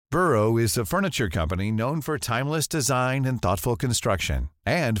Burrow is a furniture company known for timeless design and thoughtful construction,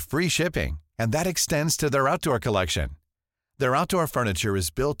 and free shipping, and that extends to their outdoor collection. Their outdoor furniture is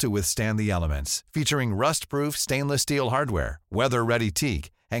built to withstand the elements, featuring rust-proof stainless steel hardware, weather-ready teak,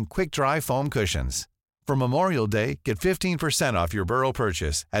 and quick-dry foam cushions. For Memorial Day, get 15% off your Burrow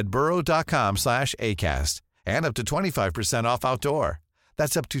purchase at burrow.com/ACAST and up to 25% off outdoor.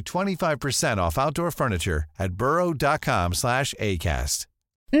 That's up to 25% off outdoor furniture at burrow.com/ACAST.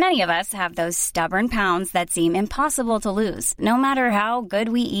 Many of us have those stubborn pounds that seem impossible to lose, no matter how good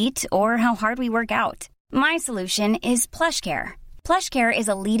we eat or how hard we work out. My solution is PlushCare. PlushCare is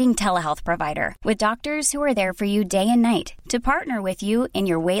a leading telehealth provider with doctors who are there for you day and night to partner with you in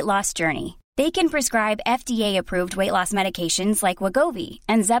your weight loss journey. They can prescribe FDA-approved weight loss medications like Wegovy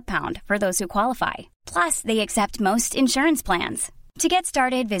and Zepbound for those who qualify. Plus, they accept most insurance plans. To get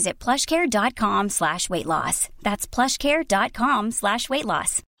started, visit plushcare.com/weightloss. That's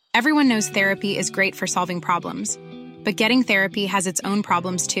plushcare.com/weightloss. Everyone knows therapy is great for solving problems, but getting therapy has its own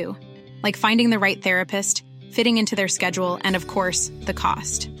problems too, like finding the right therapist, fitting into their schedule, and of course, the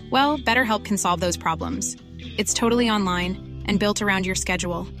cost. Well, BetterHelp can solve those problems. It's totally online and built around your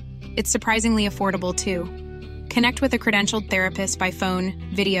schedule. It's surprisingly affordable too. Connect with a credentialed therapist by phone,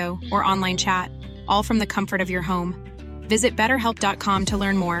 video, or online chat, all from the comfort of your home. Visit BetterHelp.com to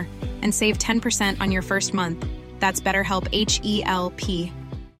learn more and save 10% on your first month. That's BetterHelp, H-E-L-P.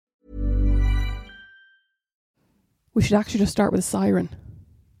 We should actually just start with a siren.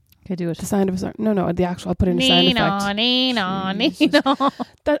 Okay, do it. The sound of a siren. No, the actual. I'll put in a sound effect. Nino.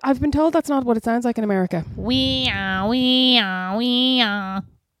 That, I've been told that's not what it sounds like in America. We are.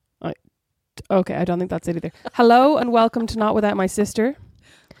 Okay, I don't think that's it either. Hello and welcome to Not Without My Sister.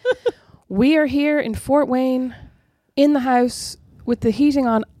 We are here in Fort Wayne, in the house, with the heating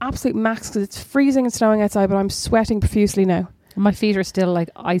on absolute max because it's freezing and snowing outside, but I'm sweating profusely now. My feet are still like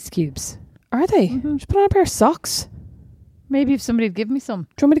ice cubes. Are they? Mm-hmm. Just put on a pair of socks. Maybe if somebody would give me some. Do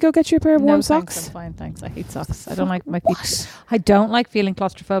you want me to go get you a pair of warm socks? Thanks, I'm fine, thanks. I hate socks. I don't like my feet. What? I don't like feeling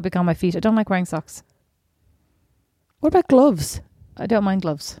claustrophobic on my feet. I don't like wearing socks. What about gloves? I don't mind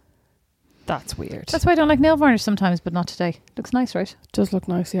gloves. That's weird. That's why I don't like nail varnish sometimes, but not today. Looks nice, right? It does look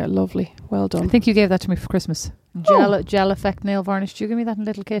nice, yeah. Lovely. Well done. I think you gave that to me for Christmas. Gel effect nail varnish. Did you give me that in a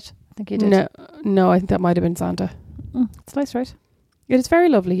little kit? I think you did. No, I think that might have been Santa. It's nice, right? It is very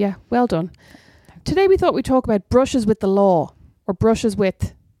lovely, yeah. Well done. Today we thought we'd talk about brushes with the law, or brushes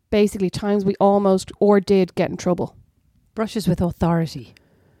with basically times we almost or did get in trouble. Brushes with authority.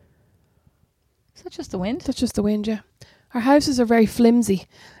 Is that just the wind? That's just the wind, yeah. Our houses are very flimsy.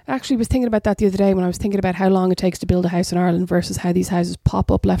 I actually was thinking about that the other day when I was thinking about how long it takes to build a house in Ireland versus how these houses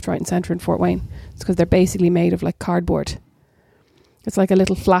pop up left, right and centre in Fort Wayne. It's because they're basically made of like cardboard. It's like a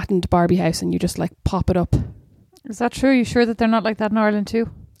little flattened Barbie house and you just like pop it up. Is that true? Are you sure that they're not like that in Ireland too?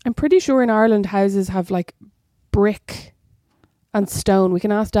 I'm pretty sure in Ireland houses have like brick and stone. We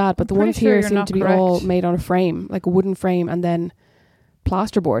can ask Dad, but the ones here seem to be all made on a frame, like a wooden frame and then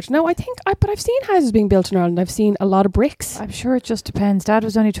plasterboard. No, but I've seen houses being built in Ireland. I've seen a lot of bricks. I'm sure it just depends. Dad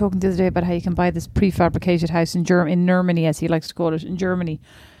was only talking the other day about how you can buy this prefabricated house in Germany, as he likes to call it, in Germany.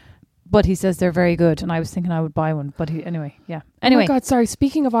 But he says they're very good, and I was thinking I would buy one. But anyway. Oh my God, sorry.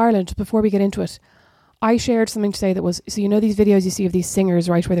 Speaking of Ireland, before we get into it, I shared something today that was, so you know these videos you see of these singers,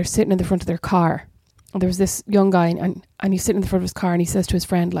 right, where they're sitting in the front of their car. And there was this young guy, and he's sitting in the front of his car, and he says to his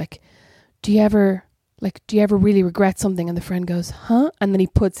friend, like, do you ever really regret something? And the friend goes, huh? And then he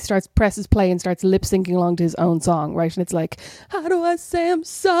presses play and starts lip syncing along to his own song, right? And it's like, how do I say I'm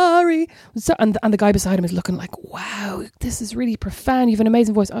sorry? And the guy beside him is looking like, wow, this is really profound. You have an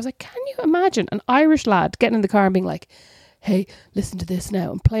amazing voice. I was like, can you imagine an Irish lad getting in the car and being like, hey, listen to this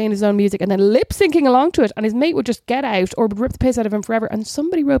now, and playing his own music and then lip syncing along to it, and his mate would just get out or would rip the piss out of him forever. And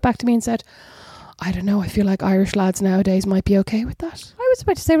somebody wrote back to me and said, I don't know, I feel like Irish lads nowadays might be okay with that. I was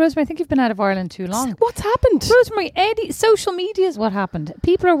about to say, Rosemary, I think you've been out of Ireland too long. What's happened? Rosemary, social media is what happened.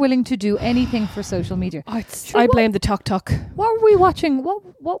 People are willing to do anything for social media. I blame the tuk-tuk. What were we watching?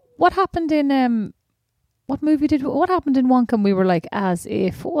 What happened in what happened in Wonka? We were like, as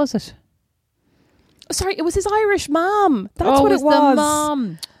if, what was it? Sorry, it was his Irish mom. That's what it was. The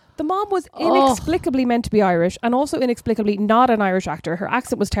mom. The mom was inexplicably meant to be Irish and also inexplicably not an Irish actor. Her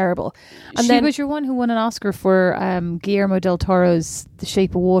accent was terrible. And she was your one who won an Oscar for Guillermo del Toro's The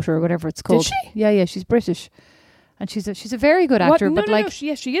Shape of Water or whatever it's called. Did she? Yeah, she's British. And she's a very good actor. No, she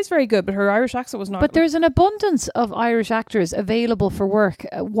is very good, but her Irish accent was not. But there's an abundance of Irish actors available for work.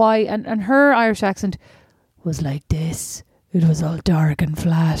 Why? And her Irish accent was like this. It was all dark and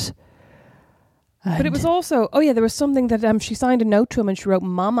flat. But it was also, there was something that she signed a note to him and she wrote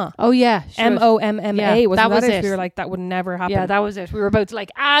Mama. Oh, yeah. MOMMA. Yeah, Wasn't that was it. We were like, that would never happen. Yeah, that was it. We were about to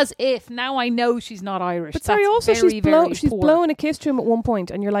like, as if, now I know she's not Irish. But sorry, also she's blowing a kiss to him at one point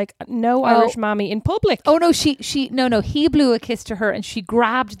and you're like, no Irish mammy in public. Oh, no, he blew a kiss to her and she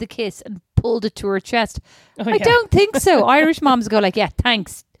grabbed the kiss and pulled it to her chest. I don't think so. Irish moms go like, yeah,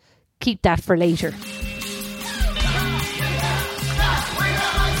 thanks. Keep that for later.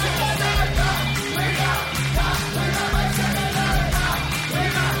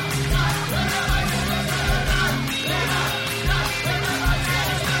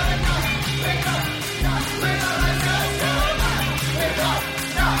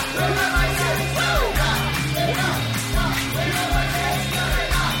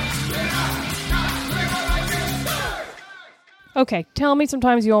 Okay, tell me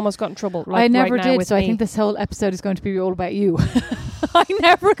sometimes you almost got in trouble. Like I never right now did, so I think this whole episode is going to be all about you. I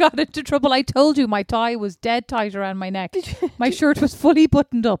never got into trouble. I told you my tie was dead tight around my neck. My shirt was fully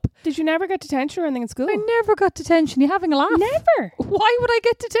buttoned up. Did you never get detention or anything in school? I never got detention. You having a laugh? Never. Why would I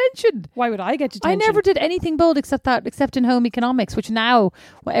get detention? Why would I get detention? I never did anything bold except in home economics, which now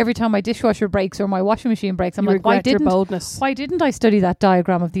every time my dishwasher breaks or my washing machine breaks, I'm like, why didn't I study that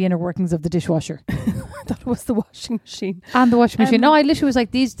diagram of the inner workings of the dishwasher? That was the washing machine. And the washing machine. No, I literally was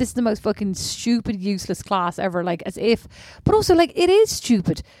like, this is the most fucking stupid, useless class ever. Like, as if, but also like, it is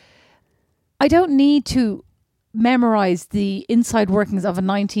stupid. I don't need to memorize the inside workings of a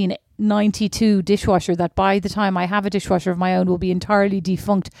 1992 dishwasher that by the time I have a dishwasher of my own will be entirely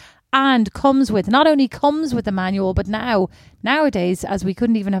defunct, and not only comes with a manual, but nowadays, as we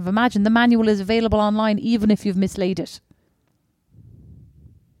couldn't even have imagined, the manual is available online even if you've mislaid it.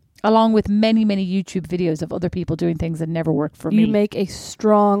 Along with many, many YouTube videos of other people doing things that never worked for me. You make a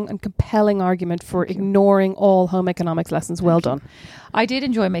strong and compelling argument for ignoring all home economics lessons. Well done. I did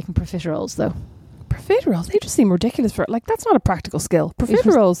enjoy making profiteroles, though. Profiteroles? They just seem ridiculous for it. Like, that's not a practical skill.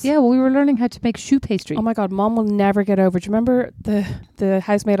 Profiteroles. Yeah, well, we were learning how to make choux pastry. Oh my God, Mom will never get over it. Do you remember the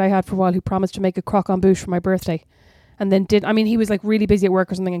housemate I had for a while who promised to make a croque-en-bouche for my birthday? And then he was like really busy at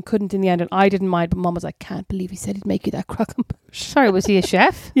work or something and couldn't in the end, and I didn't mind, but Mum was like, can't believe he said he'd make you that croque-en-bouche. Sorry, was he a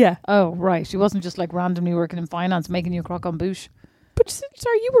chef? Yeah. Oh, right. He wasn't just like randomly working in finance making you a croque-en-bouche. But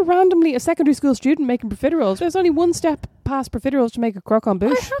sorry, you were randomly a secondary school student making profiteroles. There's only one step past profiteroles to make a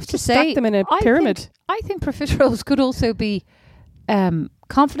croque-en-bouche. I have to say, stack them in a pyramid. I think profiteroles could also be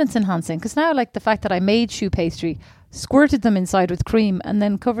confidence enhancing, because now, like, the fact that I made choux pastry, squirted them inside with cream and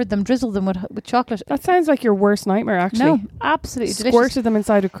then drizzled them with chocolate. That sounds like your worst nightmare, actually. No, absolutely delicious. Squirted them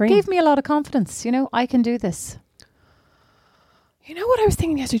inside with cream. Gave me a lot of confidence. I can do this. You know what I was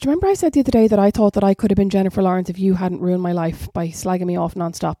thinking yesterday? Do you remember I said the other day that I thought that I could have been Jennifer Lawrence if you hadn't ruined my life by slagging me off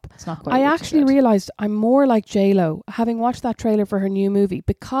non-stop? It's not quite. I actually realised I'm more like J-Lo, having watched that trailer for her new movie,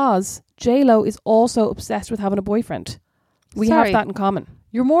 because J-Lo is also obsessed with having a boyfriend. We have that in common.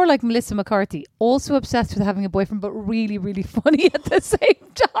 You're more like Melissa McCarthy, also obsessed with having a boyfriend, but really, really funny at the same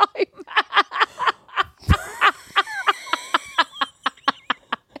time.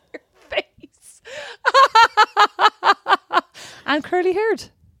 Your face. And curly haired.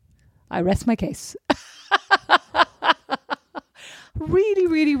 I rest my case. Really,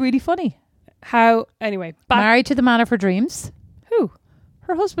 really, really funny. Anyway. Married to the man of her dreams. Who?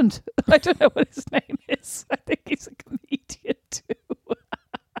 Her husband. I don't know what his name is. I think he's a comedian too.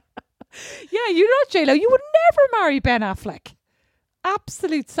 Yeah, you're not J-Lo. You would never marry Ben Affleck.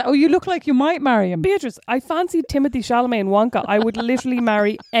 Absolute. You look like you might marry him. Beatrice, I fancied Timothy Chalamet in Wonka. I would literally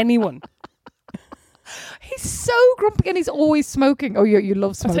marry anyone. He's so grumpy and he's always smoking. Oh, you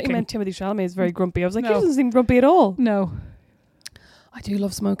love smoking. I thought you meant Timothy Chalamet is very grumpy. I was like, he doesn't seem grumpy at all. No. I do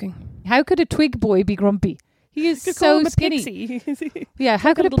love smoking. How could a twig boy be grumpy? He is so skinny. Yeah,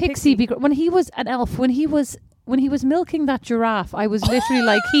 how could a pixie be when he was an elf? When he was milking that giraffe, I was literally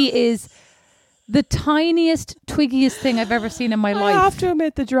like, he is the tiniest, twiggiest thing I've ever seen in my life. I have to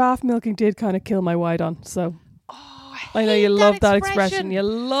admit, the giraffe milking did kind of kill my white on. So I know you love that expression. You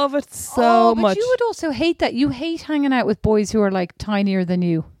love it so much. But you would also hate that. You hate hanging out with boys who are like tinier than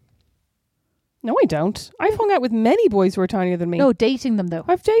you. No, I don't. I've hung out with many boys who are tinier than me. No, dating them though.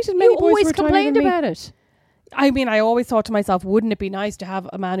 I've dated many boys who are tinier than me. You always complained about it. I mean, I always thought to myself, wouldn't it be nice to have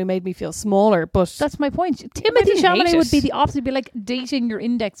a man who made me feel smaller? But that's my point. Timothy Chalamet would be the opposite. It'd be like dating your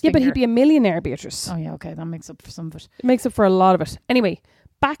index finger. Yeah, but he'd be a millionaire, Beatrice. Oh yeah, okay. That makes up for some of it. It makes up for a lot of it. Anyway,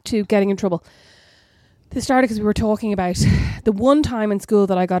 back to getting in trouble. This started because we were talking about the one time in school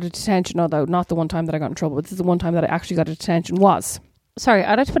that I got a detention, although not the one time that I got in trouble, but this is the one time that I actually got a detention was. Sorry,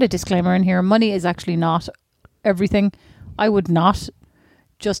 I'd like to put a disclaimer in here. Money is actually not everything. I would not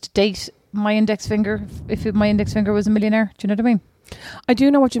just date my index finger if my index finger was a millionaire. Do you know what I mean? I do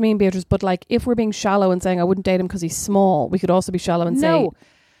know what you mean, Beatrice, but like if we're being shallow and saying I wouldn't date him because he's small, we could also be shallow and say no,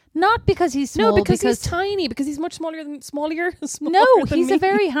 not because he's small. No, because he's tiny. Because he's much smaller. No, he's a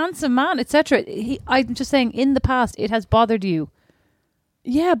very handsome man, etc. I'm just saying, in the past, it has bothered you.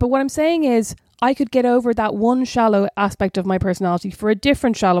 Yeah, but what I'm saying is, I could get over that one shallow aspect of my personality for a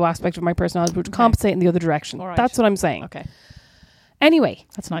different shallow aspect of my personality, which would compensate in the other direction. Right. That's what I'm saying. Okay. Anyway,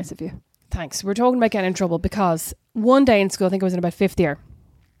 that's nice of you. Thanks. We're talking about getting in trouble because one day in school, I think it was in about 5th year,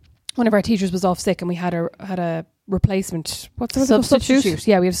 one of our teachers was off sick and we had a replacement. What's the substitute?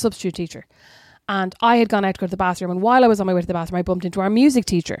 Yeah, we had a substitute teacher. And I had gone out to go to the bathroom, and while I was on my way to the bathroom, I bumped into our music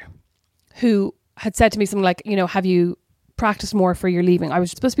teacher, who had said to me something like, have you practiced more for your leaving? I was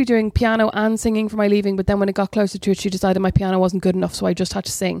supposed to be doing piano and singing for my leaving, but then when it got closer to it, she decided my piano wasn't good enough, so I just had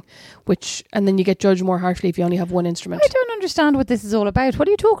to sing, and then you get judged more harshly if you only have one instrument. I don't understand what this is all about. What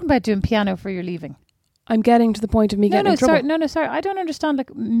are you talking about doing piano for your leaving? I'm getting to the point of me getting in trouble. Sorry. I don't understand.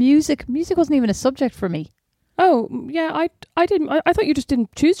 Like music wasn't even a subject for me. Oh, yeah, I didn't. I thought you just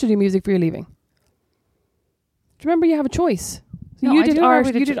didn't choose to do music for your leaving. Do you remember you have a choice? So no, you did art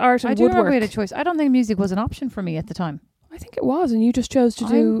and woodwork. I do remember we had a choice. I don't think music was an option for me at the time. I think it was, and you just chose to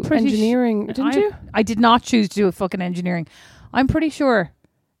do engineering, didn't you? I did not choose to do a fucking engineering. I'm pretty sure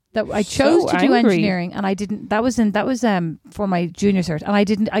that I chose to do engineering, and I didn't. That was for my junior cert, and I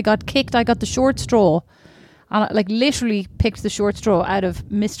didn't. I got kicked. I got the short straw, and I literally picked the short straw out of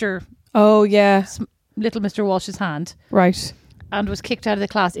Mr. Oh yeah, little Mr. Walsh's hand, right, and was kicked out of the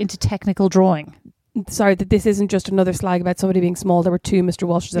class into technical drawing. Sorry, that this isn't just another slag about somebody being small. There were 2 Mr.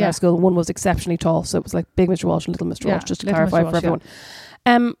 Walshes in our school. One was exceptionally tall, so it was like big Mr. Walsh and little Mr. Walsh, just to clarify for everyone.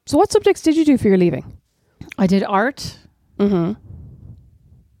 So what subjects did you do for your leaving? I did art. Mm-hmm.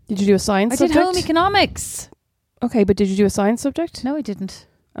 Did you do a science subject? I did home economics. Okay, but did you do a science subject? No, I didn't.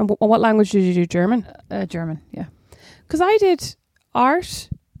 And what language did you do? German? German, yeah. Because I did art.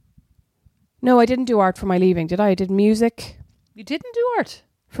 No, I didn't do art for my leaving, did I? I did music. You didn't do art?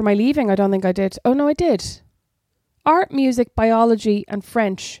 For my leaving, I don't think I did. Oh, no, I did. Art, music, biology and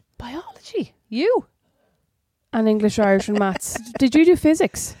French. Biology? You? And English, Irish and maths. Did you do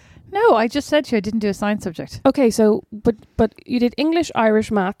physics? No, I just said to you I didn't do a science subject. Okay, so, but you did English,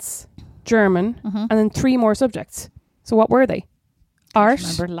 Irish, maths, German, and then 3 more subjects. So what were they? Art.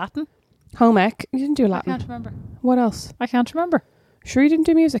 Remember Latin? Home ec. You didn't do Latin. I can't remember. What else? I can't remember. Sure you didn't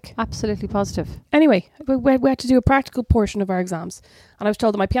do music? Absolutely positive. Anyway, we had to do a practical portion of our exams, and I was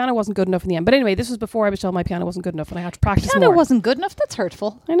told that my piano wasn't good enough in the end. But anyway, this was before I was told my piano wasn't good enough and I had to practice more. Piano wasn't good enough? That's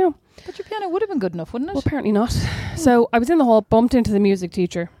hurtful. I know. But your piano would have been good enough, wouldn't it? Well, apparently not. So I was in the hall, bumped into the music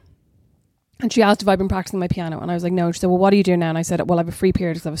teacher, and she asked if I'd been practicing my piano. And I was like, no. And she said, well, what do you do now? And I said, well, I have a free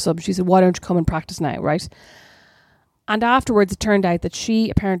period because I have a sub. She said, why don't you come and practice now, right? And afterwards, it turned out that she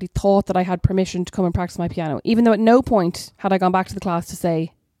apparently thought that I had permission to come and practice my piano, even though at no point had I gone back to the class to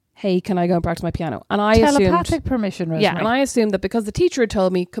say, hey, can I go and practice my piano? And I telepathic permission, Rosemary. Yeah, and I assumed that because the teacher had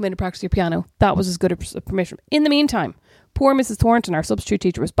told me, come in and practice your piano, that was as good a permission. In the meantime, poor Mrs. Thornton, our substitute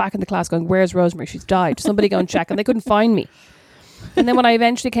teacher, was back in the class going, where's Rosemary? She's died. Somebody go and check. And they couldn't find me. And then when I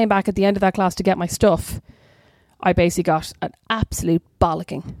eventually came back at the end of that class to get my stuff, I basically got an absolute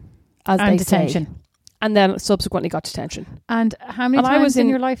bollocking, as they detention. say. And then subsequently got detention. And how many times in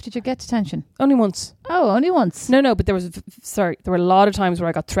your life did you get detention? Only once. Oh, only once? No, but there were a lot of times where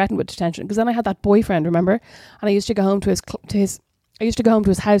I got threatened with detention, because then I had that boyfriend, remember? And I used to go home to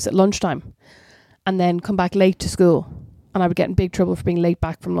his house at lunchtime and then come back late to school. And I would get in big trouble for being late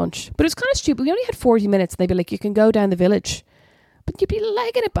back from lunch. But it was kind of stupid. We only had 40 minutes. They'd be like, you can go down the village. But you'd be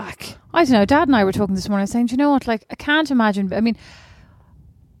legging it back. I don't know. Dad and I were talking this morning saying, do you know what? Like, I can't imagine. I mean,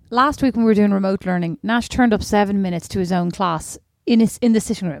 last week when we were doing remote learning, Nash turned up 7 minutes to his own class in the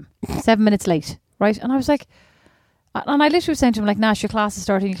sitting room. 7 minutes late, right? And I was like, and I literally was saying to him, like, Nash, your class is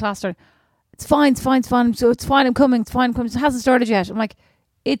starting. It's fine. So it's fine, I'm coming. It hasn't started yet. I'm like,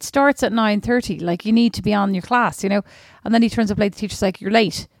 it starts at 9:30. Like, you need to be on your class, you know? And then he turns up late. The teacher's like, you're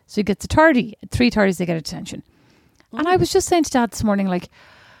late. So he gets a tardy. At 3:30s, they get a detention. And I was just saying to Dad this morning, like,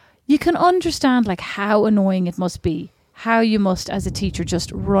 you can understand, like, how annoying it must be. How you must, as a teacher,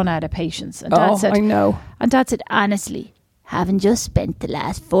 just run out of patience. And Dad said, I know. And Dad said, honestly, having just spent the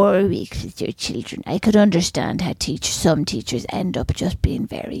last 4 weeks with your children, I could understand how some teachers end up just being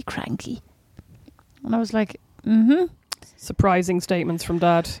very cranky. And I was like, Surprising statements from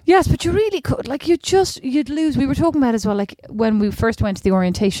Dad. Yes, but you really could. Like, you'd lose. We were talking about as well, like, when we first went to the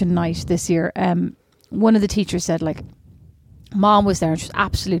orientation night this year, one of the teachers said, like, Mom was there and she was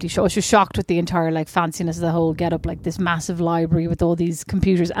absolutely shocked. She was shocked with the entire, like, fanciness of the whole get up, like this massive library with all these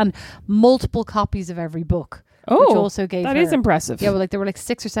computers and multiple copies of every book. which also gave that her, is impressive. Yeah, well, like there were like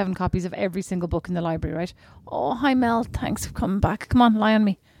 6 or 7 copies of every single book in the library, right? Oh, hi Mel, thanks for coming back. Come on, lie on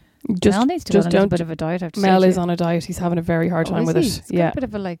me. Mel needs to go on a little bit of a diet. I have to Mel say is on a diet. He's having a very hard time with it. He's got a bit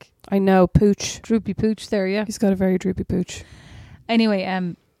of a like. I know, pooch, droopy pooch there. Yeah, he's got a very droopy pooch. Anyway,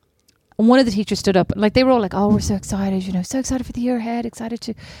 one of the teachers stood up, like they were all like, "Oh, we're so excited, so excited for the year ahead, excited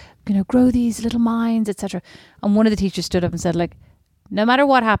to, grow these little minds, etc." And one of the teachers stood up and said, like, no matter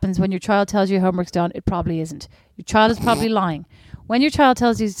what happens when your child tells you homework's done, it probably isn't. Your child is probably lying. When your child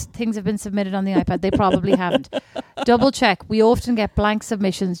tells you things have been submitted on the iPad, they probably haven't. Double check. We often get blank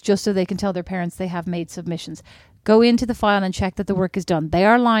submissions just so they can tell their parents they have made submissions. Go into the file and check that the work is done. They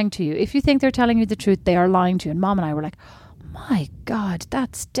are lying to you. If you think they're telling you the truth, they are lying to you. And Mom and I were like, my God,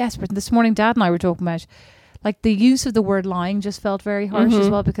 that's desperate. And this morning, Dad and I were talking about, like, the use of the word lying just felt very harsh as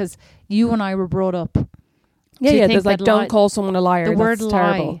well, because you and I were brought up. Yeah, there's like, don't call someone a liar. The word that's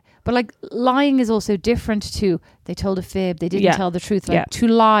lie. Terrible. But like, lying is also different to, they told a fib, they didn't tell the truth. Like, to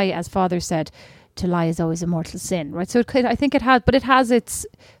lie, as Father said, to lie is always a mortal sin, right? So I think it has its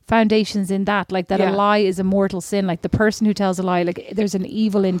foundations in that, like that a lie is a mortal sin. Like the person who tells a lie, like there's an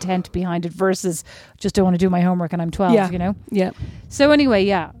evil intent behind it versus just don't want to do my homework and I'm 12, Yeah. So anyway,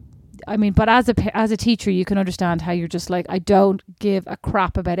 I mean, but as a teacher, you can understand how you're just like, I don't give a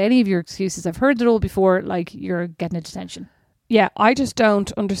crap about any of your excuses. I've heard it all before. Like, you're getting a detention. Yeah, I just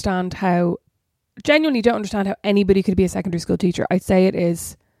genuinely don't understand how anybody could be a secondary school teacher. I'd say it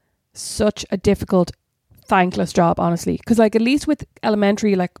is such a difficult, thankless job, honestly. Because like, at least with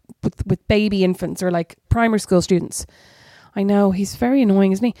elementary, like with baby infants or like primary school students, I know he's very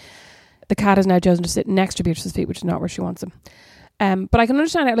annoying, isn't he? The cat has now chosen to sit next to Beatrice's feet, which is not where she wants him. But I can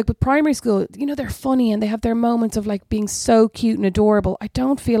understand it. Like with primary school, they're funny and they have their moments of like being so cute and adorable. I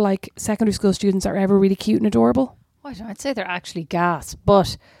don't feel like secondary school students are ever really cute and adorable. I'd say they're actually gas,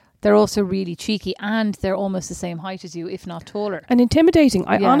 but they're also really cheeky and they're almost the same height as you, if not taller. And intimidating.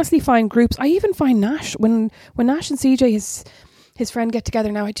 I honestly find groups, I even find Nash, when Nash and CJ, his friend, get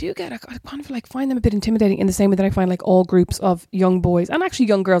together now, I kind of like find them a bit intimidating in the same way that I find like all groups of young boys and actually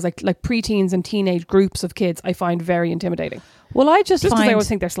young girls, like preteens and teenage groups of kids, I find very intimidating. Well, I just because I always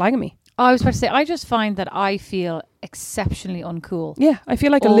think they're slagging me. I was about to say, I just find that I feel exceptionally uncool. Yeah, I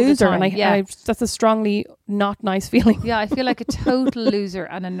feel like a loser, and I that's a strongly not nice feeling. Yeah, I feel like a total loser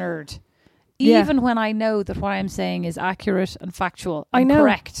and a nerd. Even when I know that what I'm saying is accurate and factual and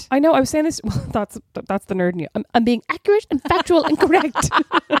correct. I know. I was saying this. Well, that's the nerd in you. I'm being accurate and factual and correct.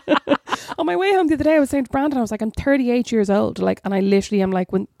 On my way home the other day, I was saying to Brandon, I was like, I'm 38 years old. Like, and I literally am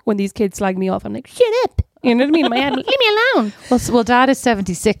like, when these kids slag me off, I'm like, shut up. You know what I mean? In my head, leave me alone. Well, Dad is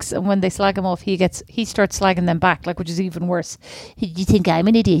 76, and when they slag him off, he starts slagging them back, like, which is even worse. You think I'm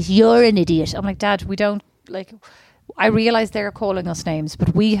an idiot? You're an idiot. I'm like, Dad, we don't like. I realise they're calling us names,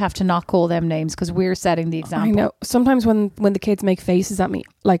 but we have to not call them names because we're setting the example. I know. Sometimes when the kids make faces at me,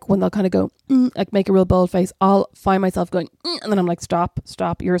 like when they'll kind of go, like make a real bold face, I'll find myself going, and then I'm like, stop.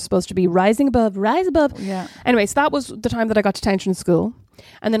 You're supposed to be rise above. Yeah. Anyway, so that was the time that I got detention in school.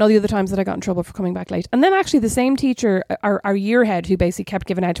 And then all the other times that I got in trouble for coming back late. And then actually the same teacher, our year head, who basically kept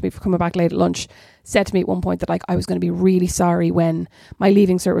giving out to me for coming back late at lunch, said to me at one point that like I was going to be really sorry when my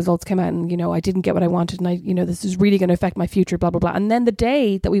Leaving Cert results came out and, I didn't get what I wanted and I, this is really going to affect my future, blah, blah, blah. And then the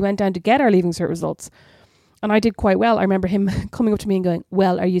day that we went down to get our Leaving Cert results, and I did quite well, I remember him coming up to me and going,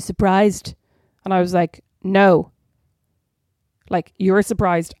 well, are you surprised? And I was like, no. Like, you're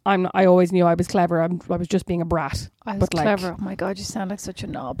surprised. I always knew I was clever. I was just being a brat. I was clever. Oh my God, you sound like such a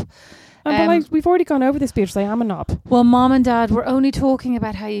knob. But we've already gone over this, Beatrice. I am a knob. Well, Mom and Dad were only talking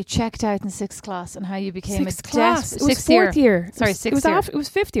about how you checked out in 6th class and how you became sixth class. It was 4th year. Sorry, 6th year. It was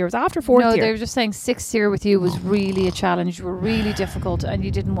 5th year. It was after 4th year. No, they were just saying 6th year with you was really a challenge. You were really difficult, and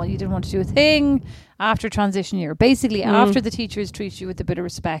you didn't want to do a thing after transition year. Basically, after the teachers treat you with a bit of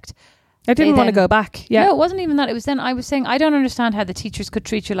respect. I didn't want to go back. Yeah. No, it wasn't even that. It was then I was saying, I don't understand how the teachers could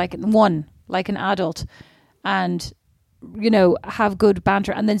treat you like an adult and, have good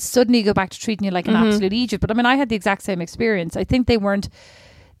banter and then suddenly go back to treating you like an absolute Egypt. But I mean, I had the exact same experience. I think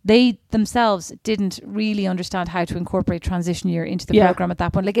they themselves didn't really understand how to incorporate transition year into the program at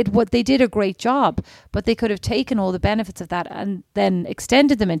that point. Like they did a great job, but they could have taken all the benefits of that and then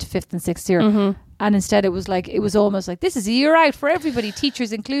extended them into 5th and 6th year. And instead it was almost like, this is a year out for everybody,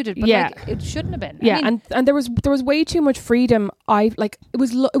 teachers included. But it shouldn't have been. Yeah. I mean, and there was way too much freedom. It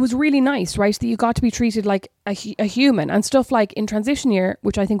was really nice, right? That you got to be treated like a human and stuff like in transition year,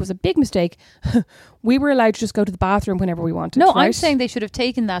 which I think was a big mistake. We were allowed to just go to the bathroom whenever we wanted. No, right? I'm saying they should have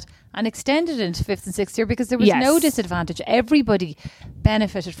taken that and extended it into 5th and 6th year because there was no disadvantage. Everybody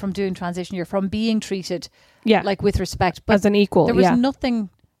benefited from doing transition year, from being treated like with respect. But as an equal. There was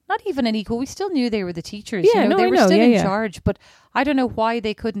nothing not even an equal. We still knew they were the teachers. Yeah, they were still in yeah. charge. But I don't know why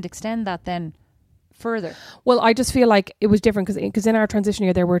they couldn't extend that then further. Well, I just feel like it was different because in our transition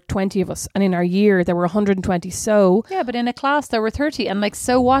year there were 20 of us, and in our year there were 120. So yeah, but in a class there were 30, and like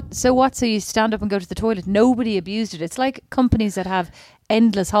so what? So you stand up and go to the toilet. Nobody abused it. It's like companies that have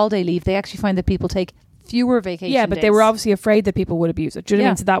endless holiday leave. They actually find that people take fewer vacation yeah, but days. they were obviously afraid that people would abuse it. Do you know what I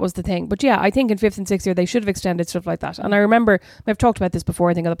Yeah. mean? So that was the thing. But yeah, I think in 5th and 6th year they should have extended stuff like that. And I remember I've talked about this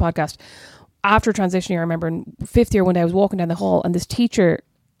before, I think, on the podcast. After transition year, I remember in 5th year one day I was walking down the hall and this teacher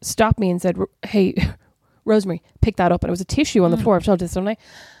stopped me and said, "Hey, Rosemary, pick that up." And it was a tissue on the floor. I've told you this, haven't I?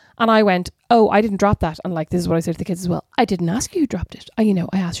 And I went, "Oh, I didn't drop that." And like, this is what I said to the kids as well. "I didn't ask you dropped it. I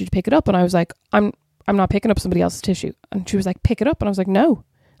asked you to pick it up." And I was like, I'm not picking up somebody else's tissue. And she was like, "Pick it up." And I was like, "No."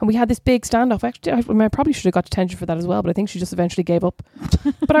 And we had this big standoff. Actually, I probably should have got detention for that as well, but I think she just eventually gave up.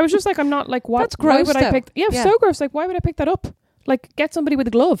 But I was just like, I'm not like, what? That's gross, why would I though. pick? Yeah, so gross. Like, why would I pick that up? Like, get somebody with a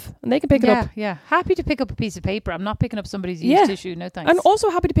glove and they can pick it up. Yeah, happy to pick up a piece of paper. I'm not picking up somebody's used tissue. No thanks. And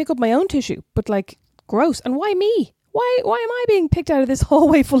also happy to pick up my own tissue, but like, gross. And why me? Why am I being picked out of this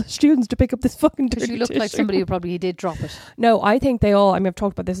hallway full of students to pick up this fucking dirty tissue? You look like somebody who probably did drop it. No, I think they all, I've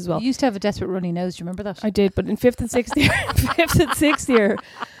talked about this as well. You used to have a desperate runny nose. Do you remember that? I did, but in 5th and 6th year, 5th and 6th year,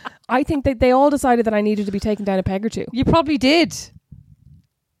 I think that they all decided that I needed to be taken down a peg or two. You probably did.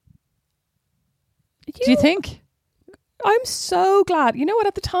 Do you think? I'm so glad. You know what?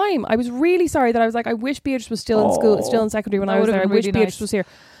 At the time, I was really sorry that I was like, I wish Beatrice was still in school, still in secondary when I was there. I wish Beatrice was here.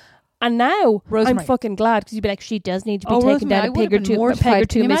 And now Rosemary. I'm fucking glad because you'd be like, she does need to be taken down a peg or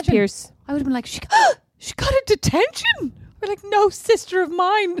two, Miss Pierce. I would have been like, she got a detention. We're like, no, sister of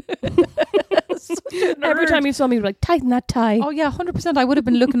mine. Every time you saw me, you'd be like, tighten that tie. Oh yeah, 100%. I would have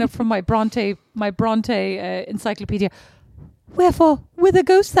been looking up from my Bronte encyclopedia. Wherefore, whither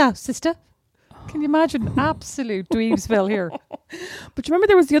goest thou, sister? Can you imagine? Absolute dweebsville here. But you remember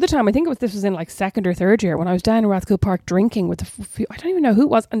there was the other time, I think this was in like 2nd or 3rd year, when I was down in Rathcoole Park drinking with a few, I don't even know who it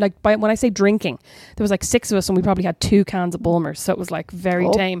was. And like, when I say drinking, there was like 6 of us and we probably had 2 cans of Bulmers. So it was like very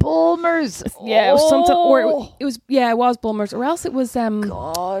tame. Bulmers. Yeah, it was something, or it was Bulmers, or else it was,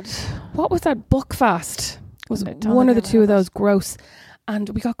 God. What was that? Buckfast. It was one of the two of those. Gross. And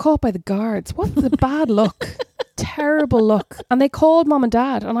we got caught by the guards. What the bad luck. Terrible luck. And they called Mum and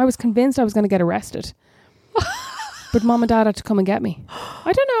Dad and I was convinced I was going to get arrested. But Mum and Dad had to come and get me.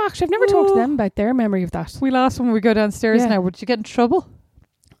 I don't know, actually. I've never talked to them about their memory of that. We'll ask when we go downstairs now. Would you get in trouble?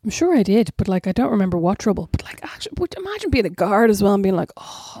 I'm sure I did, but like I don't remember what trouble. But like, actually, would imagine being a guard as well and being like,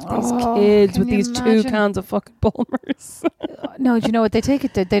 these kids with these 2 cans of fucking Bulmers. No, do you know what? They take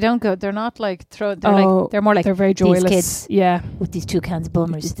it. They don't go. They're not like throw. They're more like they're very joyless. These kids, yeah, with these 2 cans of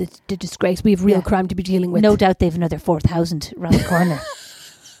Bulmers. The disgrace. We have real crime to be dealing with. No doubt they've another 4,000 around the corner.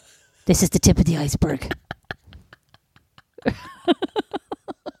 This is the tip of the iceberg.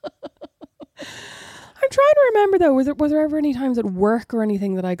 I'm trying to remember though. Was there ever any times at work or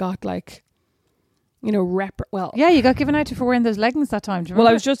anything that I got like, you know, yeah, you got given out to for wearing those leggings that time. Do you remember?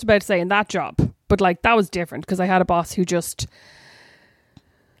 Well, I was just about to say in that job, but like that was different because I had a boss who just.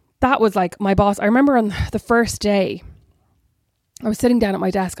 That was like my boss. I remember on the first day, I was sitting down at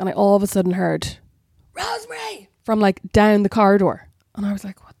my desk and I all of a sudden heard, "Rosemary!" from like down the corridor, and I was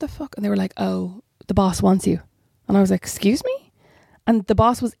like, "What the fuck?" And they were like, "Oh, the boss wants you," and I was like, "Excuse me." And the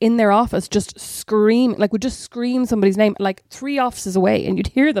boss was in their office just screaming, like would just scream somebody's name, like 3 offices away, and you'd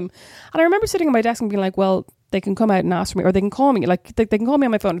hear them. And I remember sitting at my desk and being like, well, they can come out and ask for me, or they can call me. Like they can call me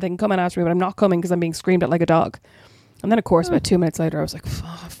on my phone, or they can come and ask for me, but I'm not coming because I'm being screamed at like a dog. And then, of course, about 2 minutes later, I was like,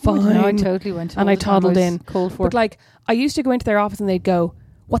 fine. No, I totally went. And I toddled in. Cold for. But like, I used to go into their office and they'd go,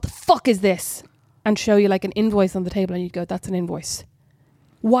 what the fuck is this? And show you like an invoice on the table, and you'd go, that's an invoice.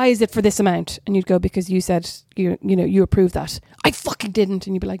 Why is it for this amount? And you'd go, because you said, you approved that. I fucking didn't.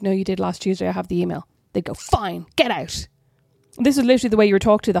 And you'd be like, no, you did last Tuesday. I have the email. They'd go, fine, get out. And this was literally the way you were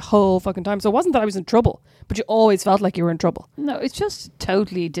talked to the whole fucking time. So it wasn't that I was in trouble, but you always felt like you were in trouble. No, it's just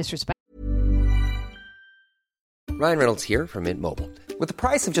totally disrespectful. Ryan Reynolds here from Mint Mobile. With the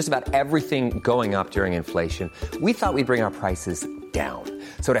price of just about everything going up during inflation, we thought we'd bring our prices down.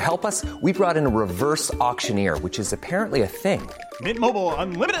 So to help us, we brought in a reverse auctioneer, which is apparently a thing. Mint Mobile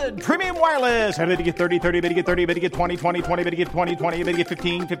Unlimited Premium Wireless. How to get 30, 30, bit to get 30, bit to get 20, 20, 20, bit to get 20, 20, bit to get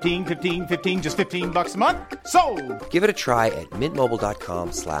 15, 15, 15, 15, just $15 a month? Sold! Give it a try at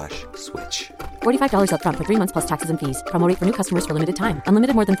mintmobile.com/switch. $45 up front for 3 months plus taxes and fees. Promo rate for new customers for limited time.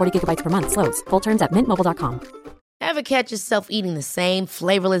 Unlimited more than 40 gigabytes per month. Slows full terms at mintmobile.com. Ever catch yourself eating the same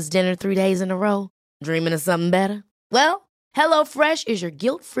flavorless dinner 3 days in a row? Dreaming of something better? Well, HelloFresh is your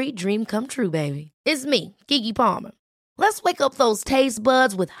guilt-free dream come true, baby. It's me, Keke Palmer. Let's wake up those taste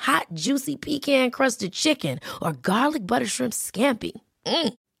buds with hot, juicy pecan-crusted chicken or garlic butter shrimp scampi.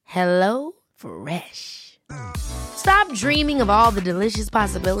 Hello Fresh. Stop dreaming of all the delicious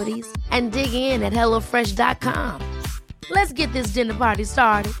possibilities and dig in at HelloFresh.com. Let's get this dinner party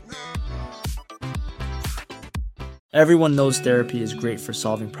started. Everyone knows therapy is great for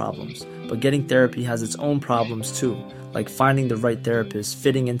solving problems, but getting therapy has its own problems too, like finding the right therapist,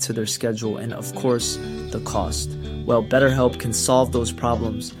 fitting into their schedule, and of course, the cost. Well, BetterHelp can solve those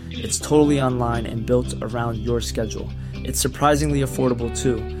problems. It's totally online and built around your schedule. It's surprisingly affordable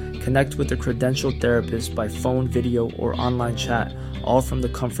too. Connect with a credentialed therapist by phone, video, or online chat, all from the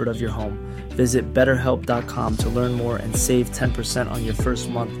comfort of your home. Visit BetterHelp.com to learn more and save 10% on your first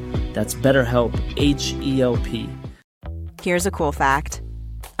month. That's BetterHelp, H-E-L-P. Here's a cool fact.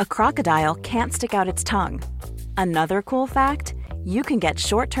 A crocodile can't stick out its tongue. Another cool fact, you can get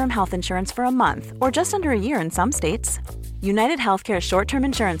short-term health insurance for a month or just under a year in some states. United Healthcare short-term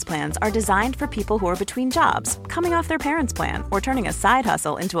insurance plans are designed for people who are between jobs, coming off their parents' plan, or turning a side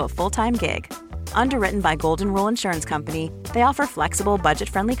hustle into a full-time gig. Underwritten by Golden Rule Insurance Company, they offer flexible,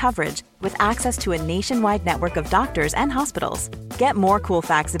 budget-friendly coverage with access to a nationwide network of doctors and hospitals. Get more cool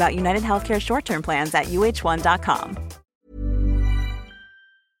facts about United Healthcare short-term plans at uh1.com.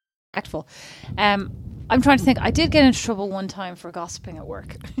 I'm trying to think. I did get into trouble one time for gossiping at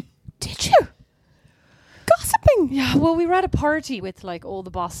work. Did you? Gossiping? Yeah, well, we were at a party with like all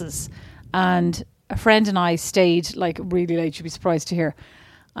the bosses, and a friend and I stayed like really late. You'd be surprised to hear.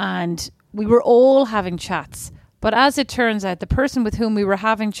 And we were all having chats. But as it turns out, the person with whom we were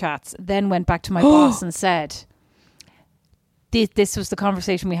having chats then went back to my boss and said, this was the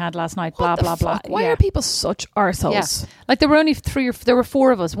conversation we had last night, blah, blah, blah. Why are people such arseholes? Yeah. Like there were only there were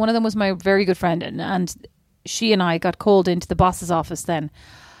four of us. One of them was my very good friend, and she and I got called into the boss's office then.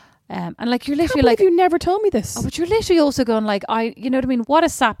 And like you're literally like, you never told me this. Oh, but you're literally also going like, you know what I mean? What a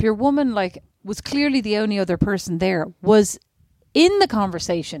sap. Your woman like was clearly the only other person there, was in the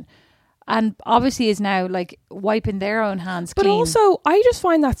conversation, and obviously is now like wiping their own hands clean. But also, I just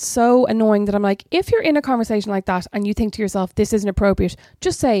find that so annoying that I'm like, if you're in a conversation like that and you think to yourself, this isn't appropriate,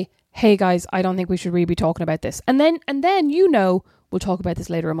 just say, hey guys, I don't think we should really be talking about this. And then we'll talk about this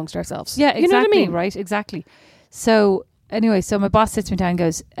later amongst ourselves. Yeah, exactly. You know what I mean? Right, exactly. So anyway, so my boss sits me down and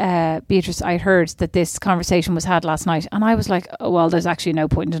goes, Beatrice, I heard that this conversation was had last night. And I was like, oh, well, there's actually no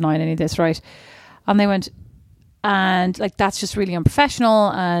point in denying any of this, right? And they went, and like, that's just really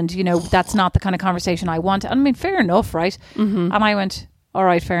unprofessional. And, you know, that's not the kind of conversation I want. I mean, fair enough, right? Mm-hmm. And I went, all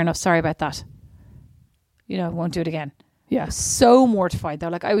right, fair enough. Sorry about that. You know, won't do it again. Yeah. So mortified though.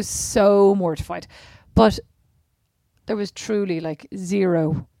 Like I was so mortified. But there was truly like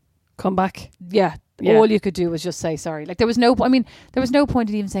zero comeback. Yeah. All you could do was just say sorry. Like there was no point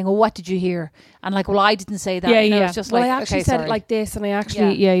in even saying, oh, what did you hear? And like, well, I didn't say that. Yeah, you know, yeah. It's just well, like, I actually okay, said sorry. it like this, and I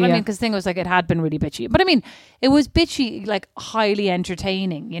actually, I mean, because the thing was like, it had been really bitchy. But I mean, it was bitchy, like highly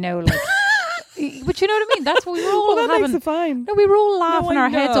entertaining, you know, like. But you know what I mean? That's what we were all having. Makes it fine. No, we were all laughing our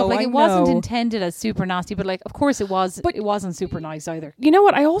heads off. Like it wasn't know. intended as super nasty, but like, of course it was. But it wasn't super nice either. You know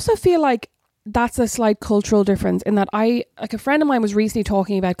what? I also feel like that's a slight cultural difference in that a friend of mine was recently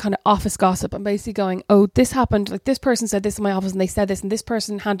talking about kind of office gossip and basically going, oh, this happened, like this person said this in my office and they said this and this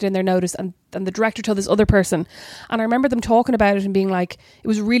person handed in their notice and the director told this other person. And I remember them talking about it and being like, it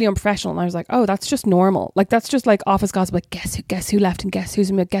was really unprofessional. And I was like, oh, that's just normal. Like that's just like office gossip. Like guess who left and guess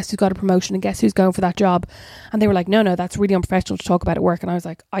who's got a promotion and guess who's going for that job. And they were like, no, that's really unprofessional to talk about at work. And I was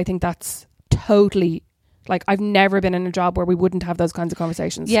like, I think that's totally... Like, I've never been in a job where we wouldn't have those kinds of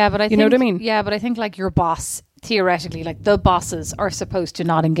conversations. Yeah, but you know what I mean? Yeah, but I think like your boss, theoretically, like the bosses are supposed to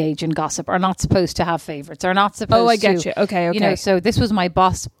not engage in gossip, are not supposed to have favourites, are not supposed to... Oh, I get you. Okay. You know, so this was my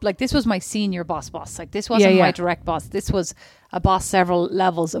boss, like this was my senior boss. Like this wasn't my direct boss. This was a boss several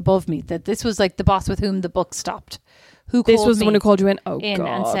levels above me. That this was like the boss with whom the book stopped. This was the one who called you in? Oh, in God.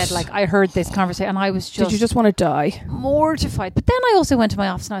 And said, like, I heard this conversation and I was just... Did you just want to die? Mortified. But then I also went to my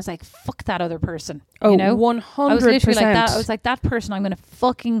office and I was like, fuck that other person. Oh, you know? 100%. I was literally like that. I was like, that person, I'm going to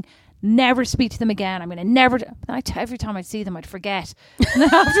fucking never speak to them again. I'm going to never... But then every time I'd see them, I'd forget. And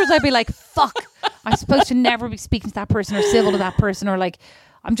then afterwards I'd be like, fuck, I'm supposed to never be speaking to that person or civil to that person, or like...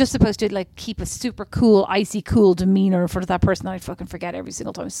 I'm just supposed to like keep a super cool, icy cool demeanour in front of that person. I'd fucking forget every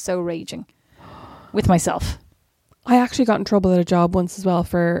single time. I was so raging with myself. I actually got in trouble at a job once as well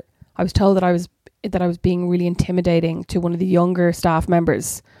for... I was told that I was being really intimidating to one of the younger staff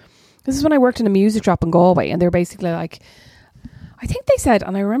members. This is when I worked in a music shop in Galway, and they were basically like... I think they said,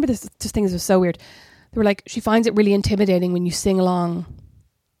 and I remember this thing was so weird. They were like, she finds it really intimidating when you sing along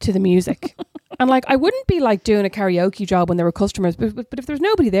to the music. And like, I wouldn't be like doing a karaoke job when there were customers, but if there's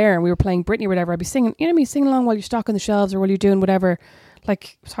nobody there and we were playing Britney or whatever, I'd be singing, you know what I mean, singing along while you're stocking the shelves or while you're doing whatever.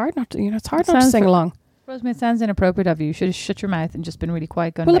 Like, it's hard not to, it's hard not to sing along. Rosemary, it sounds inappropriate of you. You should have shut your mouth and just been really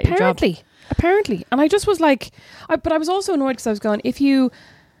quiet going about your job. Apparently. And I just was like, but I was also annoyed because I was going, if you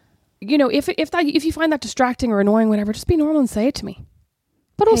find that distracting or annoying, whatever, just be normal and say it to me.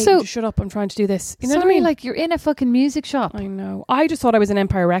 But hey, also, shut up, I'm trying to do this. You know sorry, what I mean? like you're in a fucking music shop. I know. I just thought I was in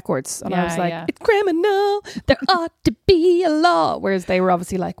Empire Records and I was like, it's criminal. There ought to be a law. Whereas they were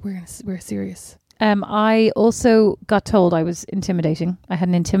obviously like, we're serious. I also got told I was intimidating. I had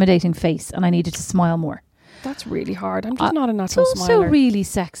an intimidating face and I needed to smile more. That's really hard. I'm just not a natural smiler. It's also really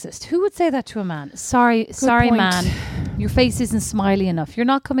sexist. Who would say that to a man? Sorry, point. Man. Your face isn't smiley enough. You're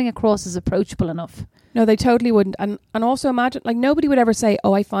not coming across as approachable enough. No, they totally wouldn't. And also imagine, like, nobody would ever say,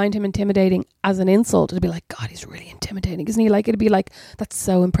 oh, I find him intimidating as an insult. It'd be like, God, he's really intimidating, isn't he? Like, it'd be like, that's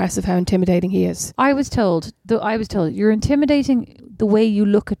so impressive how intimidating he is. I was told you're intimidating the way you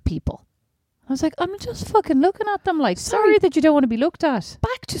look at people. I was like, I'm just fucking looking at them like, sorry that you don't want to be looked at.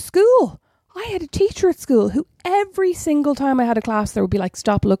 Back to school. I had a teacher at school who every single time I had a class there would be like,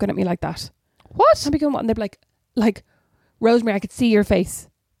 stop looking at me like that. What? I'd be going, what? And they'd be like, Rosemary, I could see your face.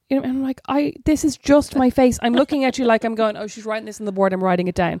 You know, and I'm like, this is just my face. I'm looking at you like I'm going, oh, she's writing this on the board. I'm writing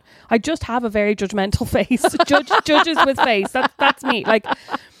it down. I just have a very judgmental face. Judges with face. That's me. Like,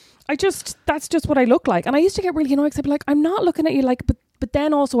 that's just what I look like. And I used to get really annoyed because I'd be like, I'm not looking at you like, but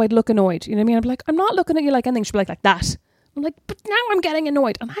then also I'd look annoyed. You know what I mean? I'd be like, I'm not looking at you like anything. She'd be like that. I'm like, but now I'm getting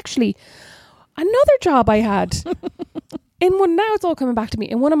annoyed. And actually, another job I had in one, now it's all coming back to me.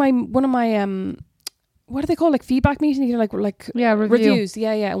 In one of my what do they call, like, feedback meetings? You know, like reviews.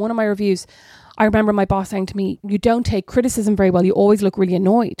 Yeah. One of my reviews, I remember my boss saying to me, you don't take criticism very well. You always look really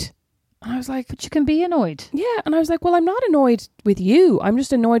annoyed. And I was like, but you can be annoyed. Yeah. And I was like, well, I'm not annoyed with you. I'm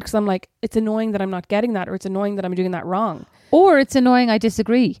just annoyed because I'm like, it's annoying that I'm not getting that, or it's annoying that I'm doing that wrong. Or it's annoying I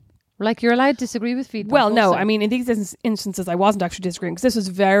disagree. Like, you're allowed to disagree with feedback. Well, no, I mean, in these instances, I wasn't actually disagreeing because this was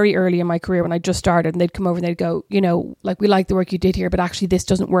very early in my career when I just started, and they'd come over and they'd go, you know, like, we like the work you did here, but actually this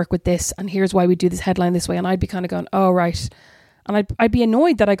doesn't work with this, and here's why we do this headline this way. And I'd be kind of going, oh, right. And I'd be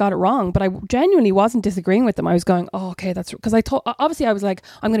annoyed that I got it wrong, but I genuinely wasn't disagreeing with them. I was going, oh, okay, that's because I thought, obviously I was like,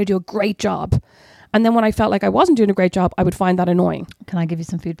 I'm going to do a great job. And then when I felt like I wasn't doing a great job, I would find that annoying. Can I give you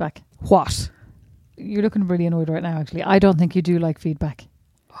some feedback? What? You're looking really annoyed right now, actually. I don't think you do like feedback.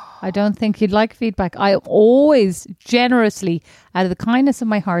 I don't think you'd like feedback. I always generously, out of the kindness of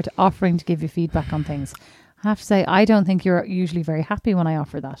my heart, offering to give you feedback on things. I have to say, I don't think you're usually very happy when I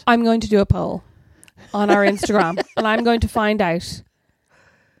offer that. I'm going to do a poll on our Instagram and I'm going to find out,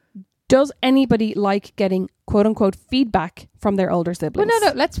 does anybody like getting quote unquote feedback from their older siblings?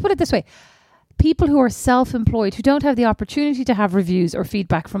 Well, no, let's put it this way. People who are self-employed, who don't have the opportunity to have reviews or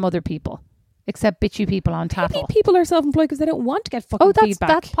feedback from other people. Except bitchy people on Tattle. Maybe people are self-employed because they don't want to get fucking feedback.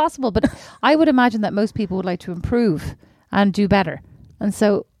 That's possible. But I would imagine that most people would like to improve and do better. And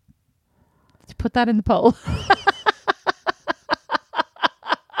so, to put that in the poll.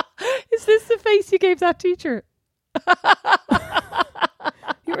 Is this the face you gave that teacher?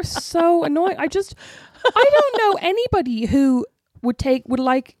 You're so annoying. I don't know anybody who would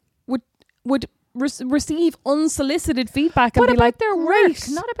receive unsolicited feedback and what be about like, their great. work,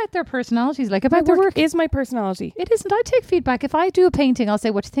 not about their personalities. Like, about their work is my personality. It isn't. I take feedback. If I do a painting, I'll say,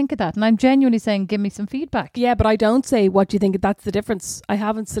 what do you think of that? And I'm genuinely saying, give me some feedback. Yeah, but I don't say, what do you think? That's the difference. I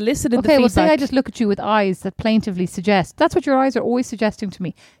haven't solicited the feedback. Okay, well, say I just look at you with eyes that plaintively suggest. That's what your eyes are always suggesting to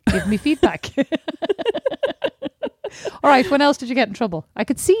me. Give me feedback. All right, when else did you get in trouble? I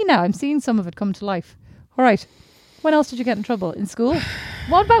could see now. I'm seeing some of it come to life. All right. When else did you get in trouble? In school?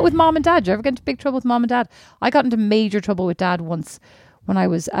 What about with mom and dad? Did you ever get into big trouble with mom and dad? I got into major trouble with dad once when I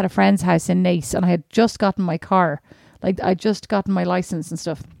was at a friend's house in Naas and I had just gotten my car. Like, I'd just gotten my license and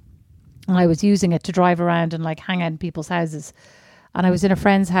stuff. And I was using it to drive around and like hang out in people's houses. And I was in a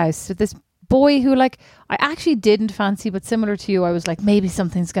friend's house with this boy who, like, I actually didn't fancy, but similar to you, I was like, maybe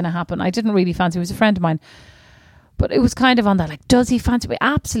something's going to happen. I didn't really fancy. He was a friend of mine. But it was kind of on that, like, does he fancy me?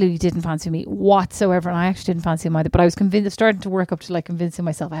 Absolutely didn't fancy me whatsoever. And I actually didn't fancy him either. But I was convinced, starting to work up to like convincing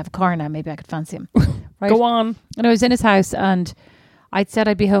myself, I have a car now, maybe I could fancy him. Right? Go on. And I was in his house and I'd said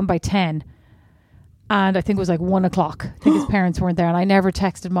I'd be home by 10. And I think it was like 1 o'clock. I think his parents weren't there. And I never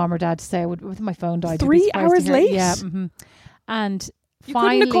texted mom or dad to say, my phone died. 3 hours late? Yeah. Mm-hmm. And you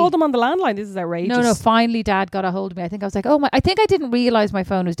couldn't have called them on the landline. This is outrageous. No. Finally, dad got a hold of me. I think I was like, I think I didn't realise my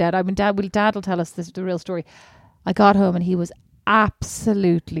phone was dead. I mean, dad will tell us the real story. I got home and he was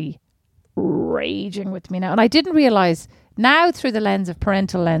absolutely raging with me now. And I didn't realise, now through the lens of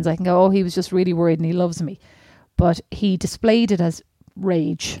parental lens, I can go, he was just really worried and he loves me. But he displayed it as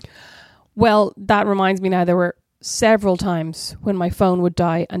rage. Well, that reminds me now, there were several times when my phone would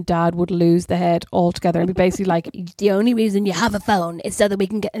die and Dad would lose the head altogether and be basically like, the only reason you have a phone is so that we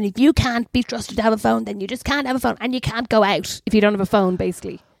can get, and if you can't be trusted to have a phone, then you just can't have a phone, and you can't go out if you don't have a phone,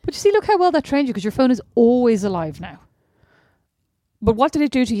 basically. But you see, look how well that trained you, because your phone is always alive now. But what did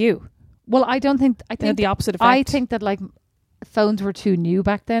it do to you? Well, I think the opposite effect. I think that like phones were too new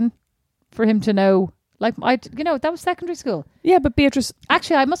back then for him to know. Like, that was secondary school. Yeah, but Beatrice...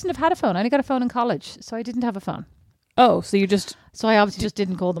 Actually, I mustn't have had a phone. I only got a phone in college, so I didn't have a phone. Oh, so you just... So I obviously just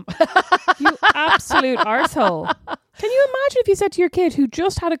didn't call them. You absolute arsehole. Can you imagine if you said to your kid who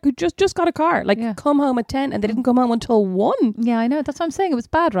just got a car, like, come home at 10 and they didn't come home until 1? Yeah, I know. That's what I'm saying. It was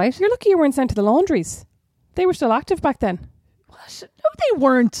bad, right? You're lucky you weren't sent to the laundries. They were still active back then. What? No, they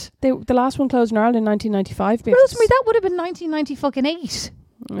weren't. The last one closed in Ireland in 1995. Rosemary, that would have been 1998.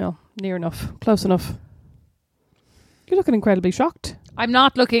 No, near enough. Close enough. You're looking incredibly shocked. I'm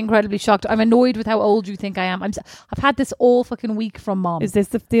not looking incredibly shocked. I'm annoyed with how old you think I am. I've had this all fucking week from Mom. Is this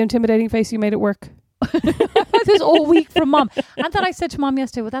the intimidating face you made at work? I've had this all week from Mom. And then I said to Mom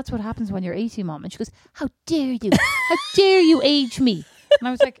yesterday, well, that's what happens when you're 80, Mom. And she goes, how dare you? How dare you age me? And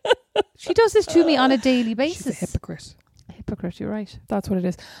I was like, she does this to me on a daily basis. She's a hypocrite. Hypocrite, you're right. That's what it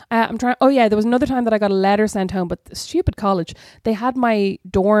is. There was another time that I got a letter sent home, but the stupid college, they had my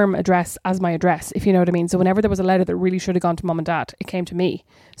dorm address as my address, if you know what I mean. So whenever there was a letter that really should have gone to Mum and Dad, it came to me.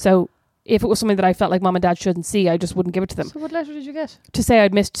 So if it was something that I felt like Mum and Dad shouldn't see, I just wouldn't give it to them. So what letter did you get? To say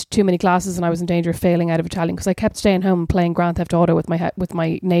I'd missed too many classes and I was in danger of failing out of Italian, because I kept staying home and playing Grand Theft Auto with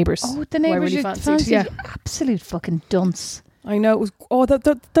my neighbours. Oh, the neighbours you fancied? Yeah. Absolute fucking dunce. I know, it was.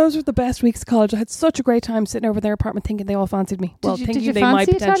 Those were the best weeks of college. I had such a great time sitting over in their apartment thinking they all fancied me. Did they might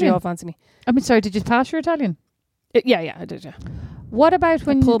potentially all fancy me. I mean, sorry, did you pass your Italian? Yeah, I did. Yeah. What about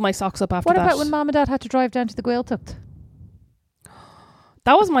when I pulled my socks up after that? What about when Mom and Dad had to drive down to the Gaeltacht?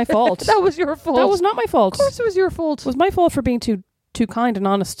 That was my fault. That was your fault. That was not my fault. Of course, it was your fault. It was my fault for being too kind and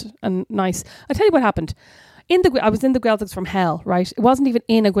honest and nice. I tell you what happened. I was in the Gaeltacht from hell. Right, it wasn't even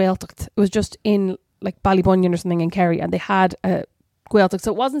in a Gaeltacht. It was just in like Ballybunion or something in Kerry, and they had a Gaeltacht.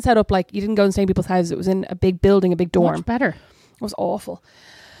 So it wasn't set up like you didn't go and stay in people's houses. It was in a big building, a big dorm. Much better. It was awful.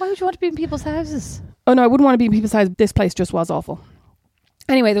 Why would you want to be in people's houses? Oh no, I wouldn't want to be in people's houses. This place just was awful.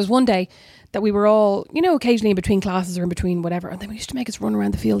 Anyway, there was one day that we were all, occasionally in between classes or in between whatever, and then we used to make us run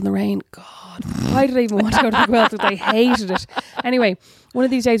around the field in the rain. God, why did I even want to go to the Gaeltacht? I hated it. Anyway, one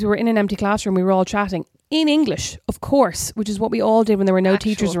of these days we were in an empty classroom. We were all chatting in English, of course, which is what we all did when there were no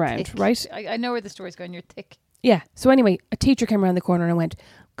teachers around, thick. Right? I know where the story's going. You're thick. Yeah. So anyway, a teacher came around the corner and went,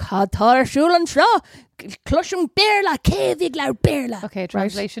 Okay,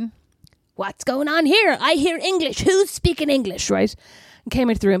 translation. Right? What's going on here? I hear English. Who's speaking English? Right? And came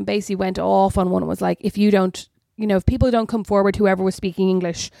into the room, basically went off on one and was like, if people don't come forward, whoever was speaking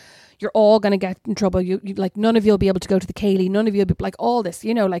English, you're all going to get in trouble. You like, none of you will be able to go to the Cayley. None of you will be like all this,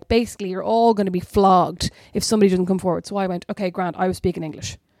 like basically you're all going to be flogged if somebody doesn't come forward. So I went, okay, Grant, I was speaking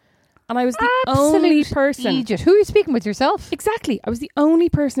English. And I was the only person. Egypt. Who are you speaking with, yourself? Exactly. I was the only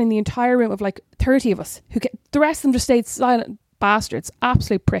person in the entire room of like 30 of us the rest of them just stayed silent. Bastards,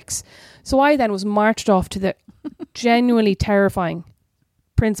 absolute pricks. So I then was marched off to the genuinely terrifying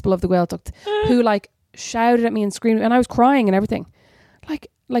principal of the Gaeltacht, who like shouted at me and screamed, and I was crying and everything.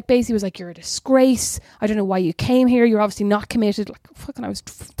 Like basically was like, you're a disgrace. I don't know why you came here. You're obviously not committed. Like fucking, I was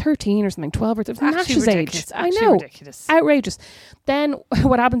 13 or something, 12 or 13. Nash's age. I know. Ridiculous. Outrageous. Then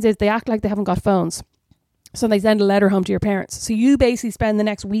what happens is they act like they haven't got phones. So they send a letter home to your parents. So you basically spend the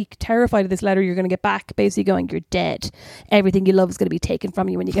next week terrified of this letter you're going to get back, basically going, you're dead. Everything you love is going to be taken from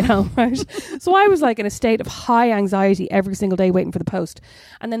you when you get home, right? So I was like in a state of high anxiety every single day waiting for the post.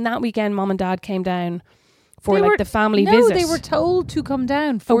 And then that weekend, Mom and Dad came down for the family visit. No, they were told to come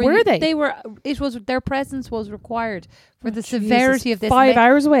down. Were they? Their presence was required for the severity of this. 5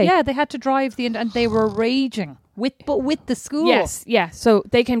 hours away. Yeah, they had to drive and they were raging with the school. Yes, yeah. So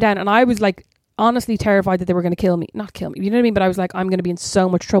they came down and I was like, honestly terrified that they were going to kill me. Not kill me, you know what I mean? But I was like, I'm going to be in so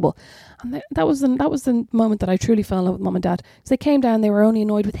much trouble. And that was the moment that I truly fell in love with Mum and Dad. So they came down, they were only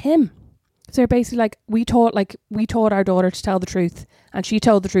annoyed with him. So they're basically like, we taught our daughter to tell the truth, and she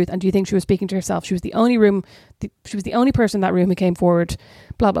told the truth. And do you think she was speaking to herself? She was the only person in that room who came forward.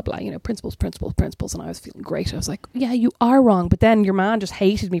 Blah blah blah. Principles. And I was feeling great. I was like, yeah, you are wrong. But then your man just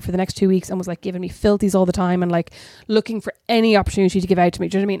hated me for the next 2 weeks and was like giving me filthies all the time and like looking for any opportunity to give out to me.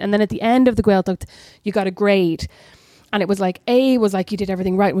 Do you know what I mean? And then at the end of the Gaeltacht, you got a grade. And it was like, A was like, you did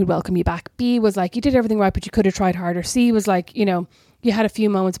everything right and we'd welcome you back. B was like, you did everything right, but you could have tried harder. C was like, you had a few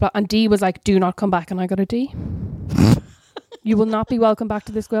moments, and D was like, do not come back. And I got a D. You will not be welcome back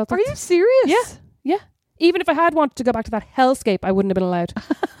to this Gaeltacht. Are you serious? Yeah. Even if I had wanted to go back to that hellscape, I wouldn't have been allowed.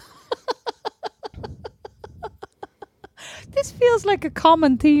 This feels like a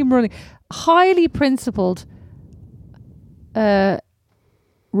common theme running. Highly principled rebel.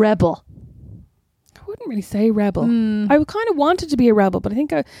 I wouldn't really say rebel. I kind of wanted to be a rebel, but I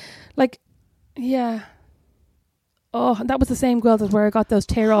think yeah. Oh, and that was the same girl that's where I got those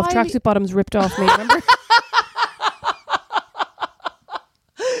tear-off tracksuit bottoms ripped off me, remember?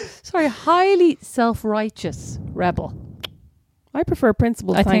 Sorry, highly self-righteous rebel. I prefer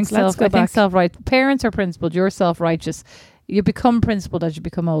principled. I think self-righteous. Parents are principled. You're self-righteous. You become principled as you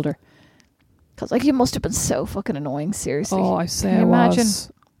become older. Because you must have been so fucking annoying. Seriously. Oh, I say Can you imagine?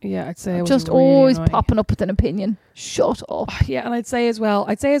 Yeah, I'd say I was just really always annoying. popping up with an opinion. Shut up. Yeah, and I'd say as well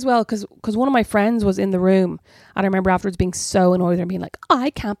because one of my friends was in the room, and I remember afterwards being so annoyed and being like, I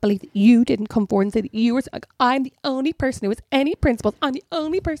can't believe that you didn't come forward and say that you were like, I'm the only person who has any principles. I'm the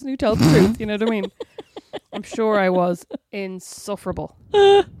only person who told the truth. You know what I mean? I'm sure I was insufferable.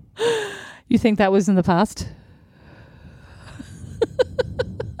 You think that was in the past?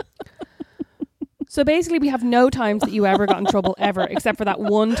 So basically, we have no times that you ever got in trouble ever, except for that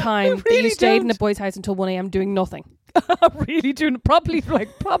one time that you stayed in a boy's house until 1 a.m. doing nothing. Really doing probably looking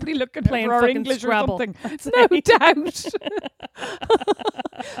Playing for our fucking English Scrabble. or something. No doubt.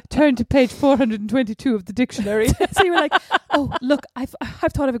 Turn to page 422 of the dictionary. So you were like, oh look, I've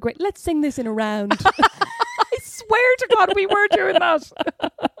thought of a great. Let's sing this in a round. I swear to God, we were doing that.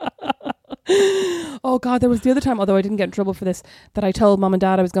 Oh God, there was the other time, although I didn't get in trouble for this, that I told Mum and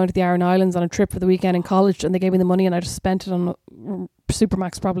Dad I was going to the Aran Islands on a trip for the weekend in college, and they gave me the money and I just spent it on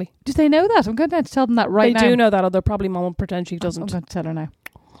Supermax probably. Do they know that? I'm going to tell them that right now. They do know that, although probably Mum will pretend she doesn't. I'm going to tell her now.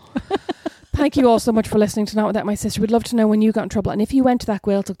 Thank you all so much for listening to Not Without My Sister. We'd love to know when you got in trouble, and if you went to that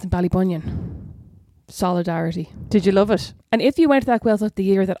Gaeltacht in Ballybunion. Solidarity. Did you love it? And if you went to that Gaeltacht the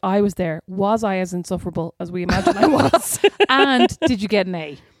year that I was there, was I as insufferable as we imagine I was? And did you get an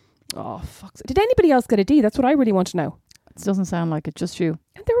A? Oh, fuck. Did anybody else get a D? That's what I really want to know. It doesn't sound like it, just you.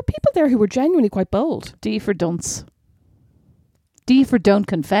 And there were people there who were genuinely quite bold. D for dunce. D for don't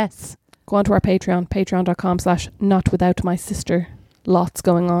confess. Go on to our Patreon, patreon.com/notwithoutmysister. Lots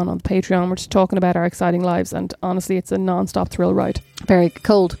going on the Patreon. We're just talking about our exciting lives, and honestly, it's a non-stop thrill ride. Very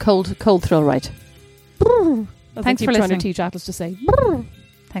cold thrill ride. Thanks for listening. Trying to teach Atlas to say.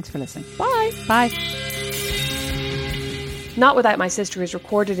 Thanks for listening. Bye. Bye. Not Without My Sister is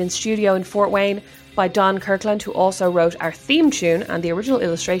recorded in studio in Fort Wayne by Don Kirkland, who also wrote our theme tune, and the original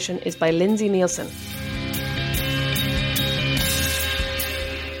illustration is by Lindsay Nielsen.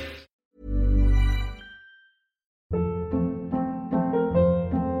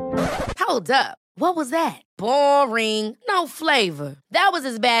 Hold up. What was that? Boring. No flavor. That was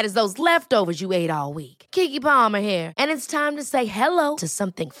as bad as those leftovers you ate all week. Keke Palmer here, and it's time to say hello to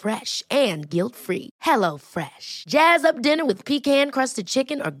something fresh and guilt-free. Hello Fresh. Jazz up dinner with pecan-crusted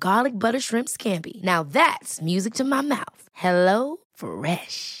chicken or garlic butter shrimp scampi. Now that's music to my mouth. Hello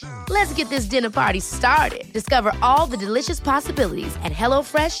Fresh. Let's get this dinner party started. Discover all the delicious possibilities at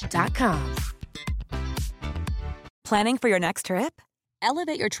HelloFresh.com. Planning for your next trip?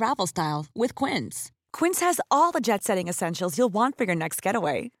 Elevate your travel style with Quince. Quince has all the jet-setting essentials you'll want for your next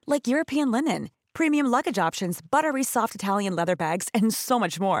getaway, like European linen, premium luggage options, buttery soft Italian leather bags, and so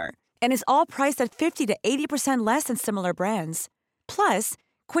much more. And is all priced at 50 to 80% less than similar brands. Plus,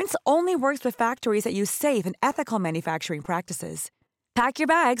 Quince only works with factories that use safe and ethical manufacturing practices. Pack your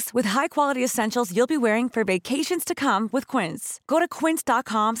bags with high-quality essentials you'll be wearing for vacations to come with Quince. Go to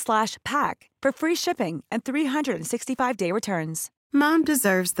quince.com/pack for free shipping and 365-day returns. Mom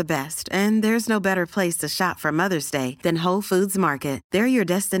deserves the best, and there's no better place to shop for Mother's Day than Whole Foods Market. They're your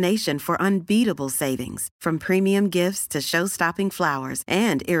destination for unbeatable savings, from premium gifts to show-stopping flowers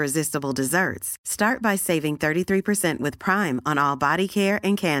and irresistible desserts. Start by saving 33% with Prime on all body care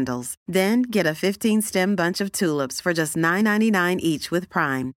and candles. Then get a 15-stem bunch of tulips for just $9.99 each with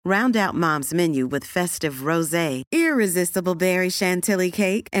Prime. Round out Mom's menu with festive rosé, irresistible berry chantilly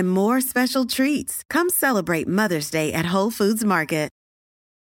cake, and more special treats. Come celebrate Mother's Day at Whole Foods Market.